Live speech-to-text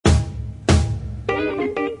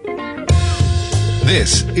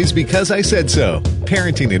This is Because I Said So,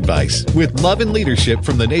 parenting advice with love and leadership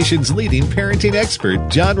from the nation's leading parenting expert,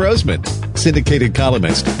 John Rosemond, syndicated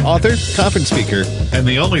columnist, author, conference speaker, and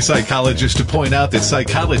the only psychologist to point out that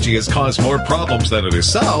psychology has caused more problems than it has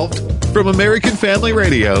solved. From American Family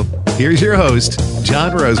Radio, here's your host,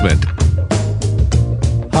 John Rosemond.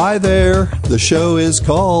 Hi there. The show is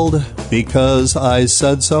called Because I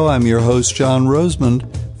Said So. I'm your host, John Rosemond,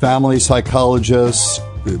 family psychologist,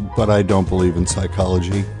 but I don't believe in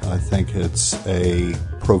psychology. I think it's a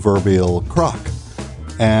proverbial crock.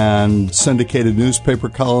 And syndicated newspaper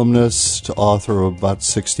columnist, author of about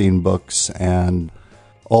 16 books, and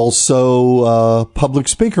also a public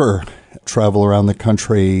speaker. Travel around the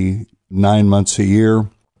country 9 months a year,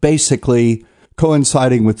 basically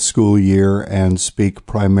coinciding with school year, and speak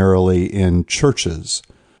primarily in churches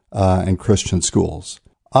and Christian schools.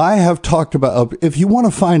 I have talked about, if you want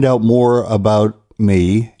to find out more about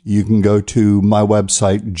me, you can go to my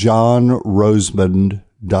website,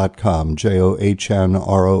 johnrosemond.com,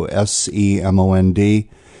 JOHNROSEMOND,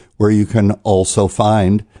 where you can also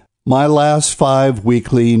find my last 5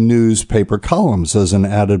 weekly newspaper columns as an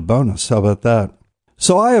added bonus. How about that?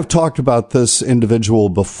 So I have talked about this individual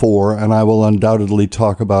before, and I will undoubtedly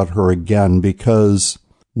talk about her again, because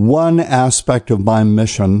one aspect of my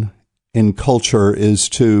mission in culture is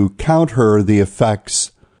to counter the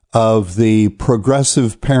effects of the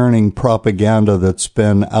progressive parenting propaganda that's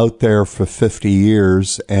been out there for 50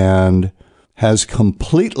 years and has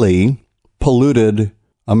completely polluted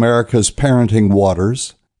America's parenting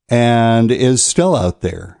waters and is still out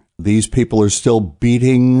there. These people are still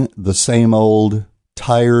beating the same old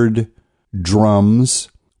tired drums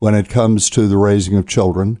when it comes to the raising of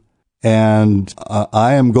children. And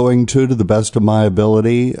I am going to the best of my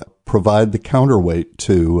ability, provide the counterweight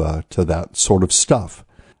to that sort of stuff.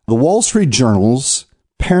 The Wall Street Journal's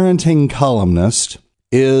parenting columnist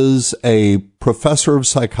is a professor of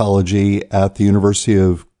psychology at the University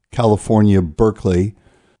of California, Berkeley.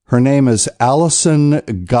 Her name is Alison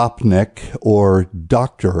Gopnik, or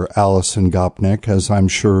Dr. Alison Gopnik, as I'm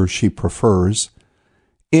sure she prefers.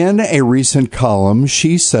 In a recent column,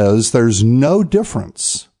 she says there's no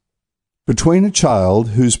difference between a child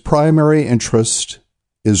whose primary interest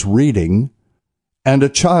is reading and a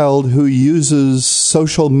child who uses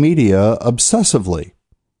social media obsessively.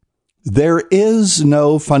 There is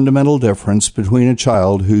no fundamental difference between a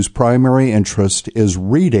child whose primary interest is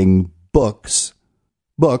reading books,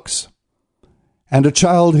 and a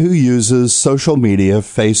child who uses social media,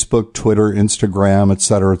 Facebook, Twitter, Instagram,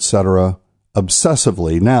 etc.,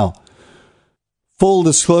 obsessively. Now, full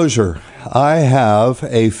disclosure, I have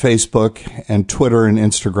a Facebook and Twitter and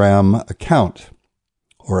Instagram account,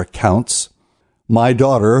 or accounts. My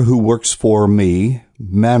daughter, who works for me,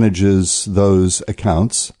 manages those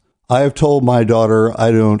accounts. I have told my daughter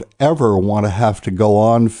I don't ever want to have to go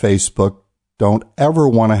on Facebook, don't ever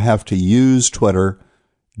want to have to use Twitter,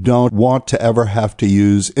 don't want to ever have to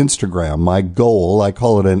use Instagram. My goal, I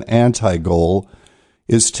call it an anti-goal,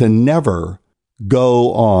 is to never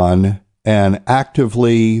go on and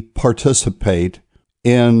actively participate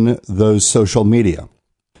in those social media.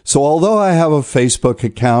 So although I have a Facebook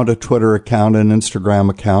account, a Twitter account, an Instagram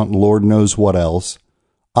account, and Lord knows what else,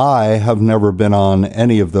 I have never been on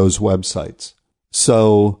any of those websites.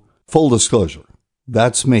 So, full disclosure,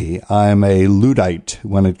 that's me. I'm a Luddite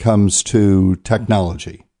when it comes to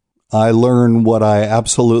technology. I learn what I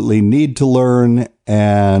absolutely need to learn,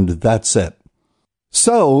 and that's it.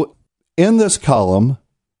 So, in this column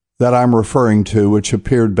that I'm referring to, which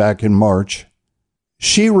appeared back in March,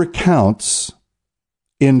 she recounts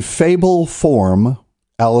in fable form,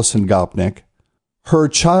 Alison Gopnik, her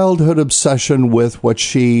childhood obsession with what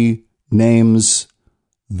she names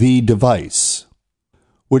the device,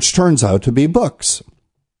 which turns out to be books.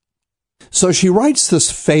 So she writes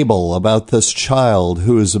this fable about this child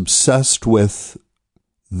who is obsessed with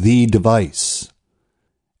the device.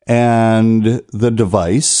 And the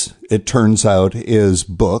device, it turns out, is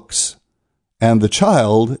books. And the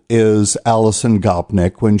child is Alison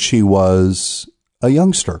Gopnik when she was a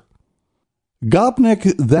youngster.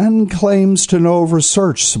 Gopnik then claims to know of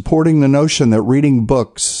research supporting the notion that reading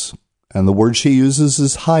books, and the word she uses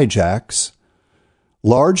is hijacks,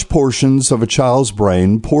 large portions of a child's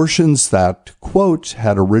brain, portions that, quote,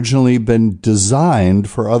 had originally been designed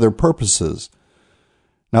for other purposes.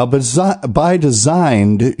 Now, by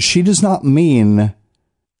designed, she does not mean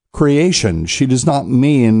creation. She does not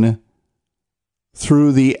mean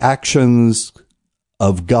through the actions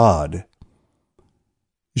of God.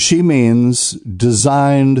 She means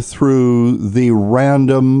designed through the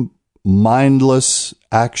random mindless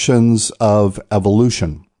actions of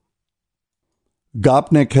evolution.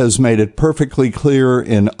 Gopnik has made it perfectly clear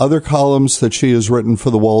in other columns that she has written for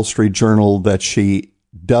the Wall Street Journal that she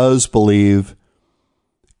does believe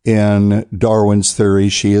in Darwin's theory.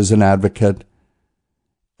 She is an advocate.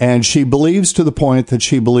 And she believes to the point that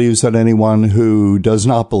she believes that anyone who does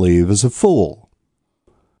not believe is a fool.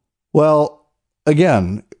 Well,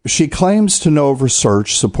 again, she claims to know of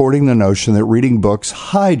research supporting the notion that reading books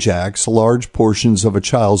hijacks large portions of a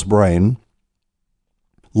child's brain,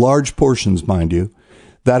 large portions, mind you,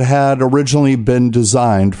 that had originally been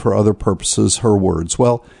designed for other purposes, her words.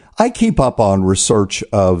 Well, I keep up on research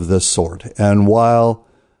of this sort, and while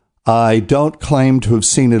I don't claim to have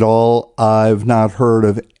seen it all, I've not heard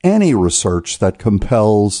of any research that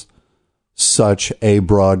compels such a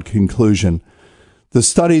broad conclusion. The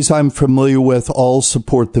studies I'm familiar with all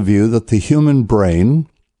support the view that the human brain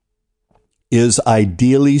is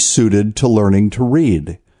ideally suited to learning to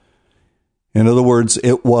read. In other words,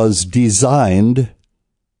 it was designed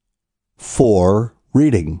for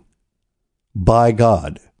reading by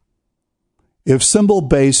God. If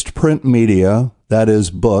symbol-based print media, that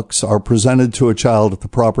is, books, are presented to a child at the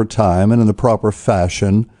proper time and in the proper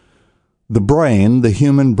fashion, the brain, the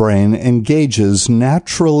human brain, engages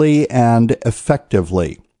naturally and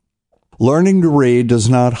effectively. Learning to read does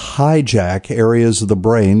not hijack areas of the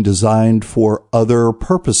brain designed for other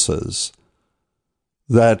purposes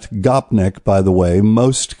that Gopnik, by the way,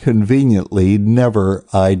 most conveniently never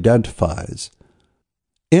identifies.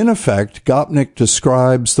 In effect, Gopnik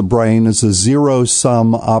describes the brain as a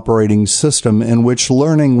zero-sum operating system in which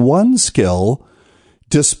learning one skill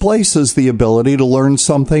displaces the ability to learn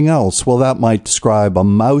something else. Well, that might describe a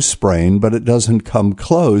mouse brain, but it doesn't come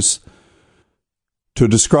close to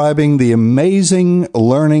describing the amazing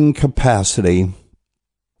learning capacity,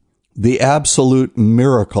 the absolute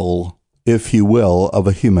miracle, if you will, of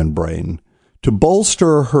a human brain. To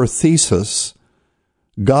bolster her thesis,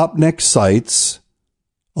 Gopnik cites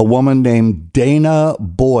a woman named Dana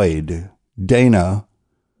Boyd. Dana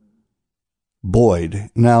Boyd.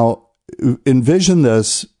 Now, envision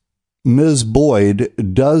this. Ms. Boyd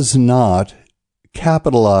does not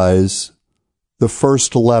capitalize the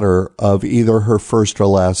first letter of either her first or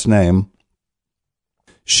last name.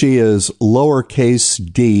 She is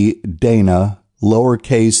lowercase d Dana,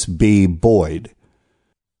 lowercase b Boyd.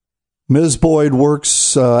 Ms. Boyd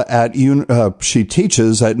works she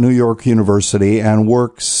teaches at New York University and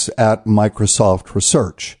works at Microsoft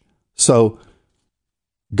Research. So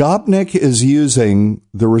Gopnik is using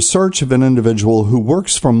the research of an individual who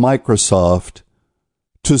works for Microsoft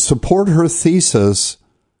to support her thesis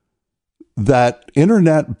that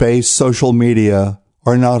internet-based social media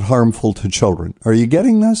are not harmful to children. Are you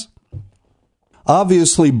getting this?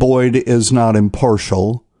 Obviously, Boyd is not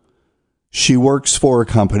impartial. She works for a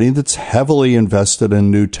company that's heavily invested in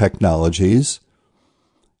new technologies,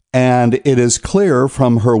 and it is clear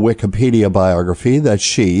from her Wikipedia biography that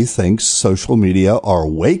she thinks social media are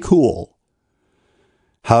way cool.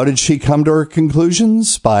 How did she come to her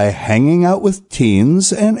conclusions? By hanging out with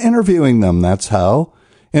teens and interviewing them. That's how.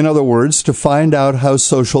 In other words, to find out how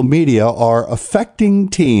social media are affecting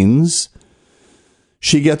teens,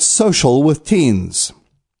 she gets social with teens.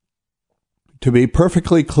 To be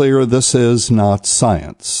perfectly clear, this is not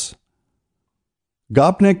science.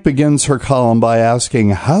 Gopnik begins her column by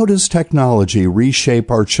asking, how does technology reshape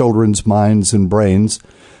our children's minds and brains,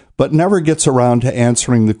 but never gets around to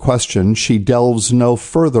answering the question. She delves no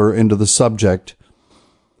further into the subject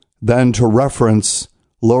than to reference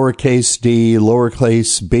lowercase d,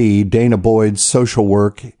 lowercase b, Dana Boyd's social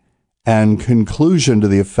work, and conclusion to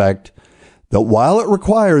the effect that while it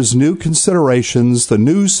requires new considerations, the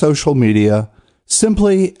new social media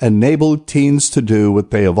simply enable teens to do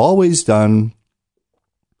what they have always done: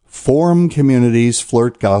 form communities,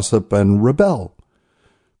 flirt, gossip, and rebel.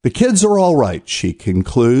 The kids are all right, she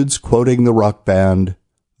concludes, quoting the rock band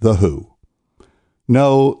The Who.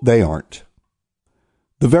 No, they aren't.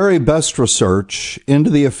 The very best research into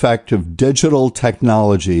the effect of digital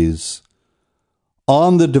technologies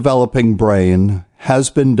on the developing brain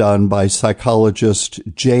has been done by psychologist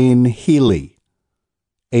Jane Healey,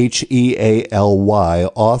 Healy,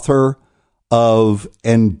 author of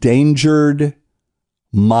Endangered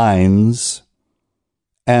Minds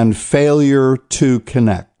and Failure to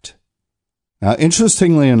Connect. Now,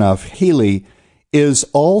 interestingly enough, Healy is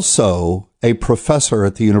also a professor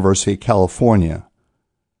at the University of California.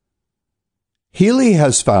 Healy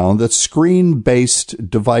has found that screen-based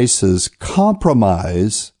devices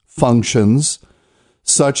compromise functions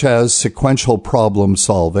such as sequential problem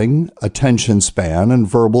solving, attention span, and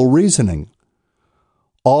verbal reasoning.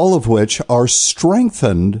 all of which are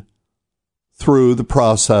strengthened through the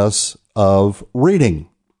process of reading.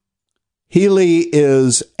 Healy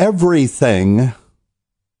is everything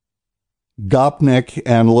Gopnik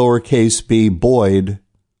and lowercase b Boyd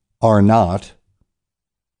are not.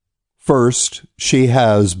 First, she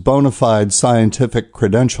has bona fide scientific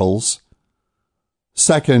credentials.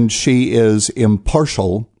 Second, she is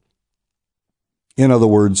impartial, in other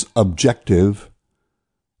words, objective.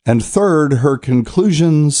 And third, her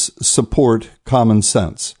conclusions support common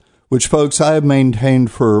sense, which, folks, I have maintained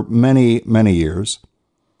for many, many years.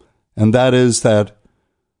 And that is that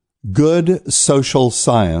good social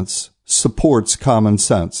science supports common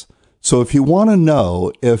sense. So if you want to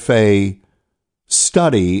know if a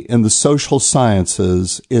study in the social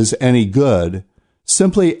sciences is any good,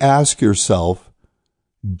 simply ask yourself,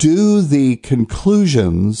 do the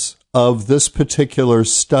conclusions of this particular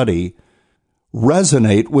study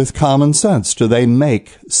resonate with common sense? Do they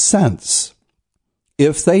make sense?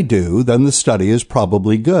 If they do, then the study is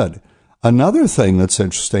probably good. Another thing that's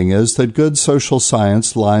interesting is that good social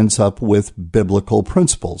science lines up with biblical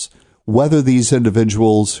principles, whether these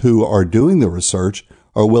individuals who are doing the research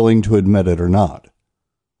are willing to admit it or not.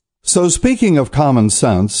 So speaking of common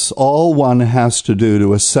sense, all one has to do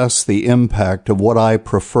to assess the impact of what I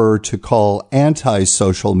prefer to call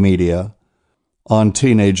anti-social media on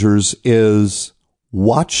teenagers is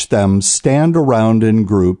watch them stand around in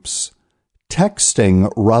groups,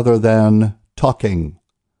 texting rather than talking.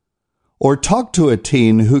 Or talk to a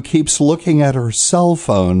teen who keeps looking at her cell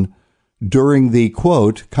phone during the,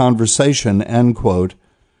 quote, conversation, end quote,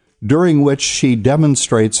 during which she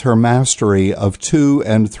demonstrates her mastery of 2-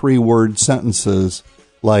 and 3-word sentences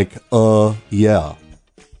like, yeah.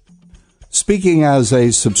 Speaking as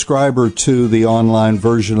a subscriber to the online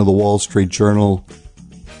version of the Wall Street Journal,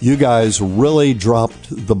 you guys really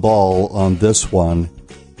dropped the ball on this one,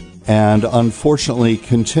 and unfortunately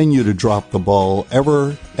continue to drop the ball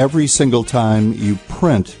every single time you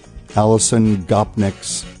print Alison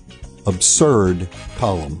Gopnik's absurd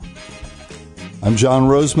column. I'm John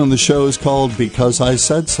Rosemond. The show is called Because I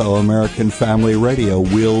Said So, American Family Radio.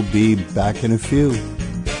 We'll be back in a few.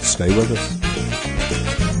 Stay with us.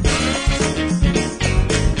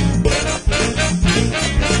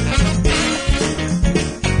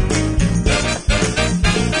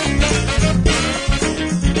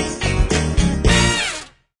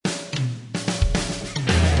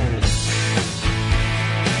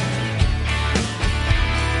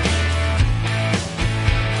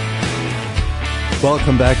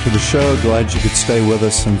 Welcome back to the show. Glad you could stay with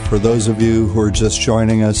us. And for those of you who are just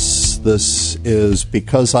joining us, this is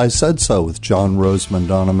Because I Said So with John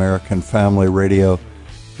Rosemond on American Family Radio.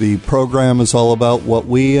 The program is all about what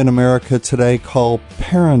we in America today call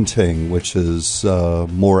parenting, which is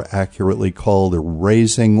more accurately called the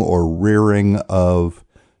raising or rearing of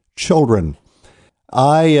children.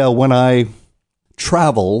 When I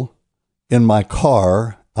travel in my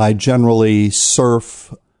car, I generally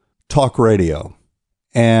surf talk radio.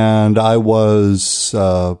 And I was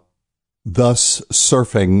thus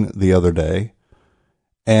surfing the other day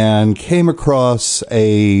and came across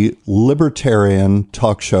a libertarian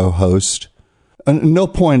talk show host. No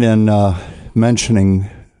point in mentioning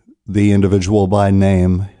the individual by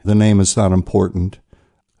name. The name is not important.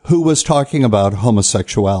 Who was talking about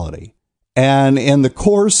homosexuality. And in the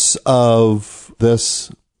course of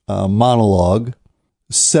this monologue,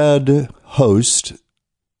 said host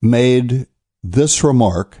made this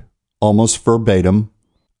remark, almost verbatim: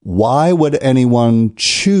 why would anyone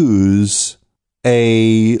choose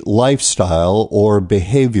a lifestyle or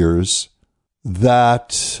behaviors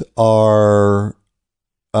that are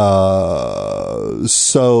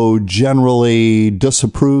so generally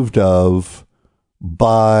disapproved of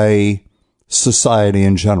by society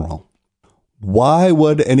in general? Why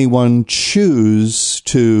would anyone choose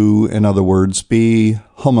to, in other words, be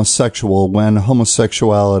homosexual when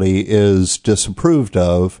homosexuality is disapproved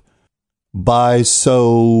of by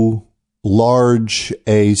so large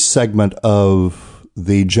a segment of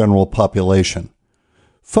the general population?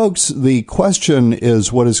 Folks, the question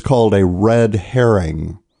is what is called a red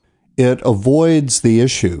herring. It avoids the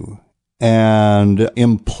issue and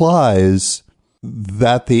implies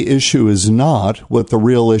that the issue is not what the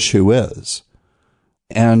real issue is.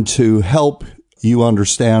 And to help you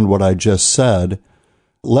understand what I just said,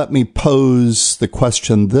 let me pose the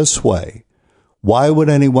question this way. Why would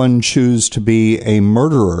anyone choose to be a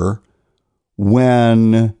murderer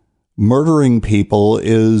when murdering people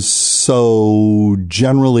is so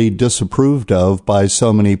generally disapproved of by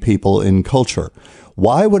so many people in culture?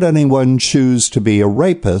 Why would anyone choose to be a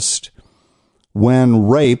rapist when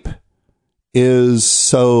rape is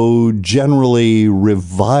so generally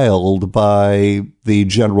reviled by the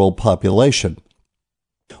general population?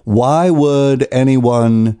 Why would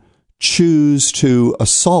anyone choose to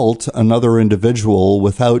assault another individual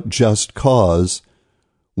without just cause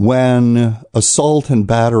when assault and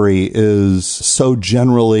battery is so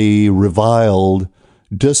generally reviled,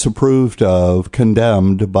 disapproved of,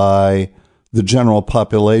 condemned by the general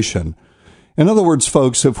population? In other words,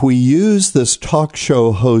 folks, if we use this talk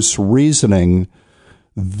show host's reasoning,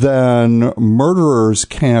 then murderers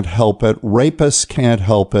can't help it, rapists can't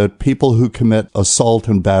help it, people who commit assault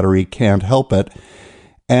and battery can't help it.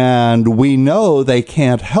 And we know they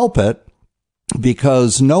can't help it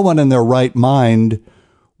because no one in their right mind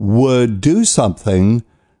would do something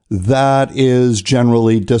that is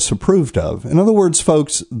generally disapproved of. In other words,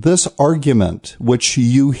 folks, this argument, which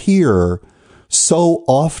you hear so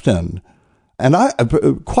often, and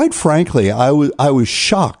quite frankly, I was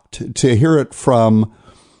shocked to hear it from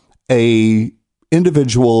a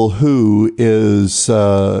individual who is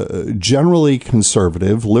generally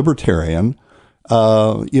conservative, libertarian.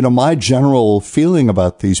 My general feeling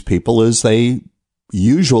about these people is they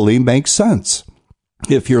usually make sense.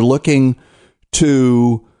 If you're looking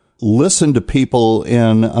to listen to people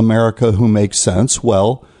in America who make sense,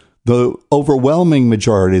 well, the overwhelming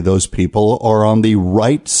majority of those people are on the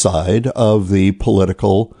right side of the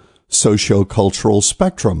political, socio-cultural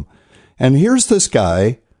spectrum. And here's this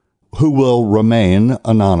guy who will remain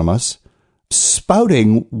anonymous,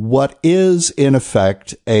 spouting what is, in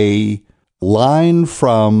effect, a line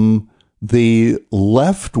from the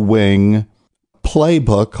left-wing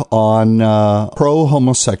playbook on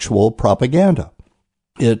pro-homosexual propaganda.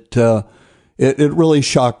 It really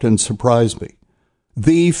shocked and surprised me.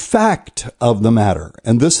 The fact of the matter,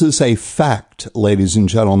 and this is a fact, ladies and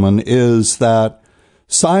gentlemen, is that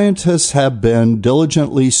scientists have been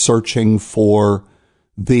diligently searching for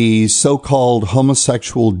the so-called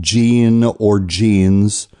homosexual gene or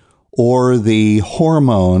genes, or the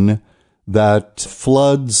hormone that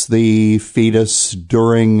floods the fetus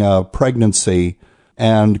during pregnancy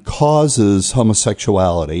and causes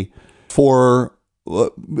homosexuality for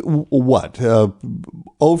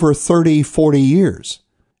over 30, 40 years.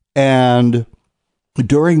 And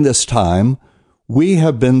during this time, we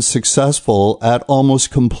have been successful at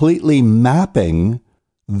almost completely mapping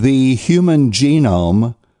the human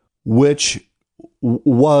genome, which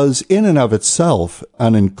was in and of itself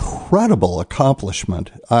an incredible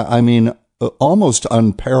accomplishment. I mean, almost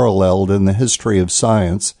unparalleled in the history of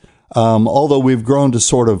science. Although we've grown to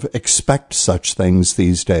sort of expect such things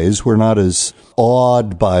these days, we're not as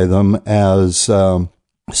awed by them as,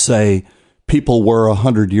 say, people were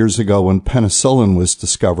 100 years ago when penicillin was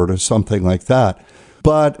discovered or something like that.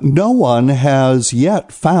 But no one has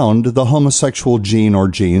yet found the homosexual gene or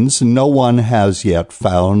genes. No one has yet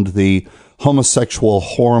found the homosexual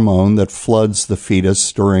hormone that floods the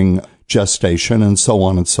fetus during gestation and so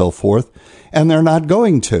on and so forth. And they're not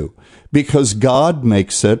going to, because God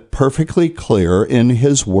makes it perfectly clear in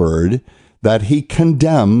his word that he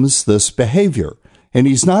condemns this behavior. And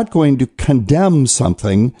he's not going to condemn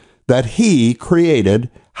something that he created,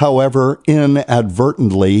 however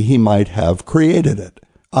inadvertently he might have created it.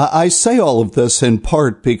 I say all of this in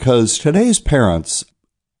part because today's parents,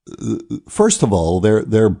 first of all,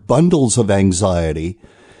 they're bundles of anxiety.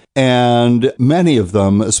 And many of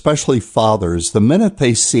them, especially fathers, the minute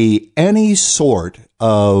they see any sort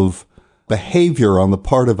of behavior on the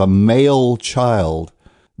part of a male child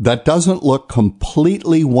that doesn't look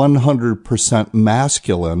completely 100%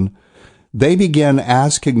 masculine, they begin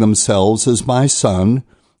asking themselves, is my son,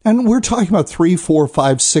 and we're talking about 3, 4,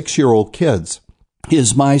 5, 6-year-old kids,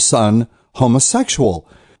 is my son homosexual?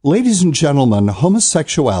 Ladies and gentlemen,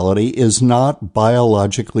 homosexuality is not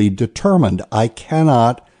biologically determined. I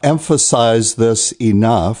cannot emphasize this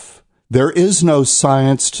enough. There is no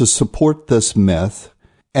science to support this myth.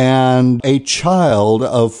 And a child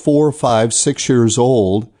of 4, 5, 6 years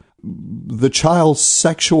old, the child's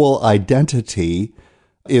sexual identity,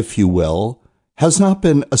 if you will, has not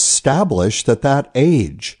been established at that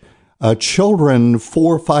age. Children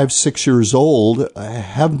 4, 5, 6 years old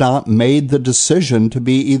have not made the decision to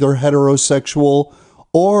be either heterosexual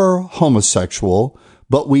or homosexual,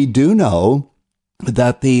 but we do know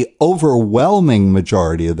that the overwhelming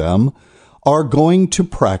majority of them are going to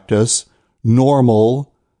practice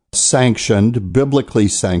normal, sanctioned, biblically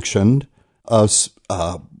sanctioned,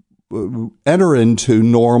 enter into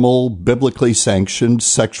normal, biblically sanctioned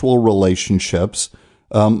sexual relationships,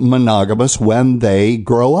 monogamous, when they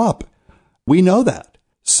grow up. We know that.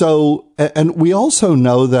 So, and we also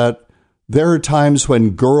know that there are times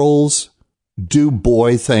when girls do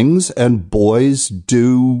boy things and boys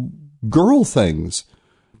do girl things.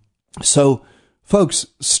 So, folks,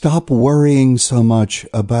 stop worrying so much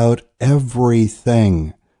about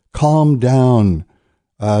everything. Calm down.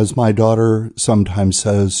 As my daughter sometimes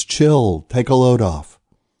says, chill, take a load off.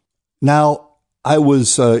 Now, I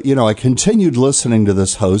was, I continued listening to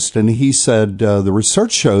this host, and he said the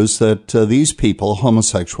research shows that these people,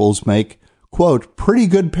 homosexuals, make, quote, pretty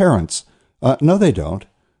good parents. No, they don't.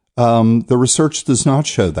 The research does not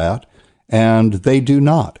show that, and they do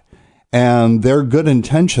not. And their good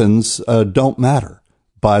intentions don't matter,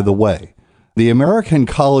 by the way. The American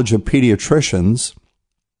College of Pediatricians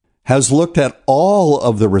has looked at all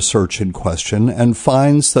of the research in question and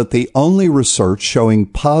finds that the only research showing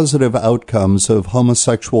positive outcomes of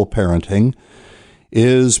homosexual parenting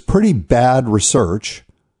is pretty bad research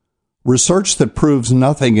that proves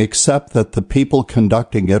nothing except that the people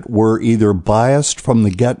conducting it were either biased from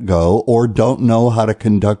the get-go or don't know how to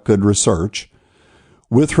conduct good research.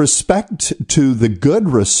 With respect to the good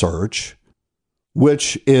research,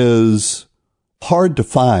 which is hard to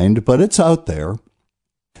find, but it's out there,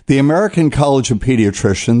 the American College of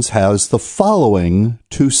Pediatricians has the following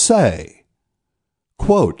to say,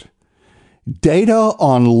 quote, data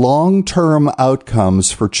on long-term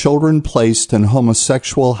outcomes for children placed in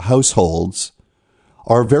homosexual households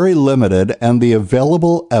are very limited, and the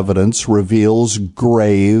available evidence reveals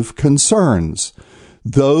grave concerns.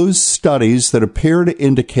 Those studies that appear to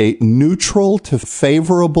indicate neutral to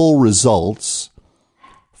favorable results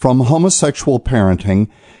from homosexual parenting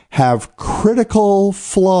have critical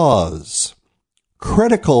flaws,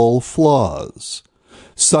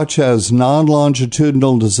 such as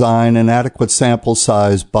non-longitudinal design, inadequate sample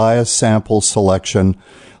size, biased sample selection,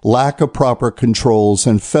 lack of proper controls,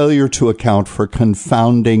 and failure to account for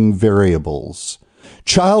confounding variables.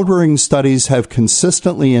 Child-rearing studies have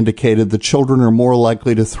consistently indicated that children are more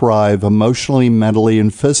likely to thrive emotionally, mentally,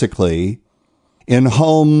 and physically in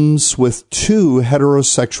homes with two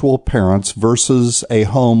heterosexual parents versus a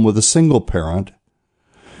home with a single parent.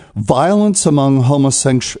 Violence among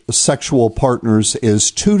homosexual partners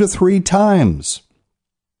is 2 to 3 times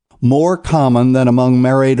more common than among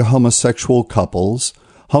married homosexual couples.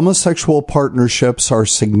 Homosexual partnerships are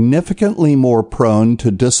significantly more prone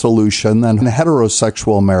to dissolution than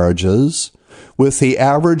heterosexual marriages, with the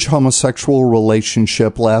average homosexual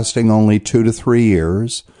relationship lasting only 2 to 3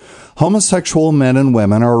 years. Homosexual men and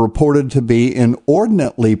women are reported to be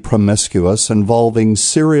inordinately promiscuous, involving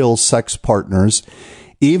serial sex partners,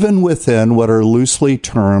 even within what are loosely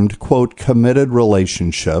termed, quote, committed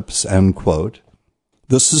relationships, end quote.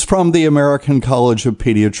 This is from the American College of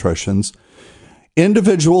Pediatricians.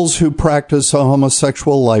 Individuals who practice a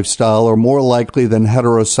homosexual lifestyle are more likely than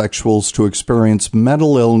heterosexuals to experience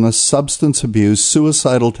mental illness, substance abuse,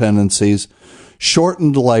 suicidal tendencies,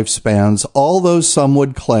 shortened lifespans, although some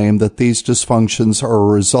would claim that these dysfunctions are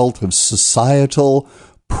a result of societal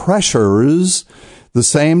pressures. The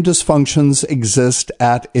same dysfunctions exist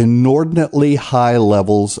at inordinately high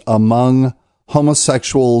levels among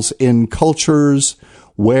homosexuals in cultures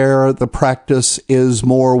where the practice is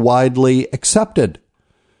more widely accepted.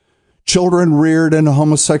 Children reared in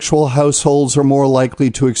homosexual households are more likely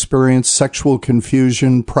to experience sexual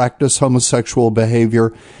confusion, practice homosexual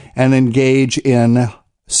behavior, and engage in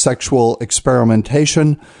sexual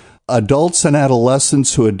experimentation. Adults and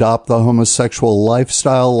adolescents who adopt the homosexual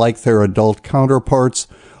lifestyle, like their adult counterparts,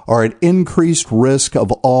 are at increased risk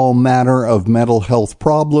of all manner of mental health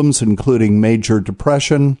problems, including major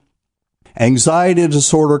depression, anxiety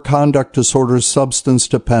disorder, conduct disorders, substance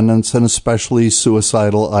dependence, and especially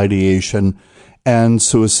suicidal ideation and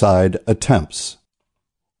suicide attempts.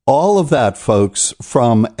 All of that, folks,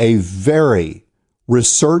 from a very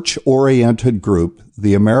research-oriented group,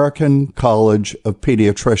 the American College of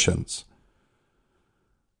Pediatricians.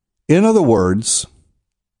 In other words,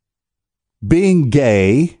 being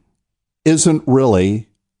gay isn't really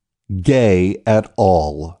gay at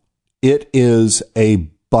all. It is a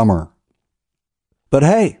bummer. But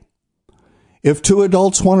hey, if two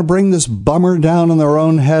adults want to bring this bummer down on their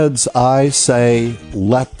own heads, I say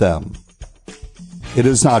let them. It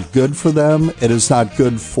is not good for them. It is not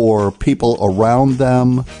good for people around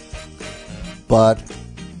them. But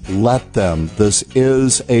let them. This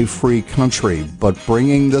is a free country. But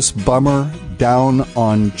bringing this bummer down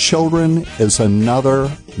on children is another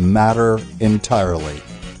matter entirely.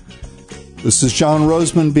 This is John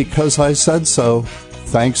Roseman, because I said so.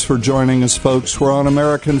 Thanks for joining us, folks. We're on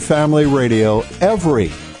American Family Radio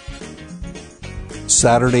every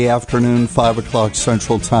Saturday afternoon, 5 o'clock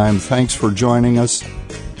Central Time. Thanks for joining us.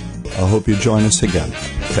 I hope you join us again.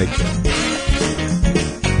 Take care.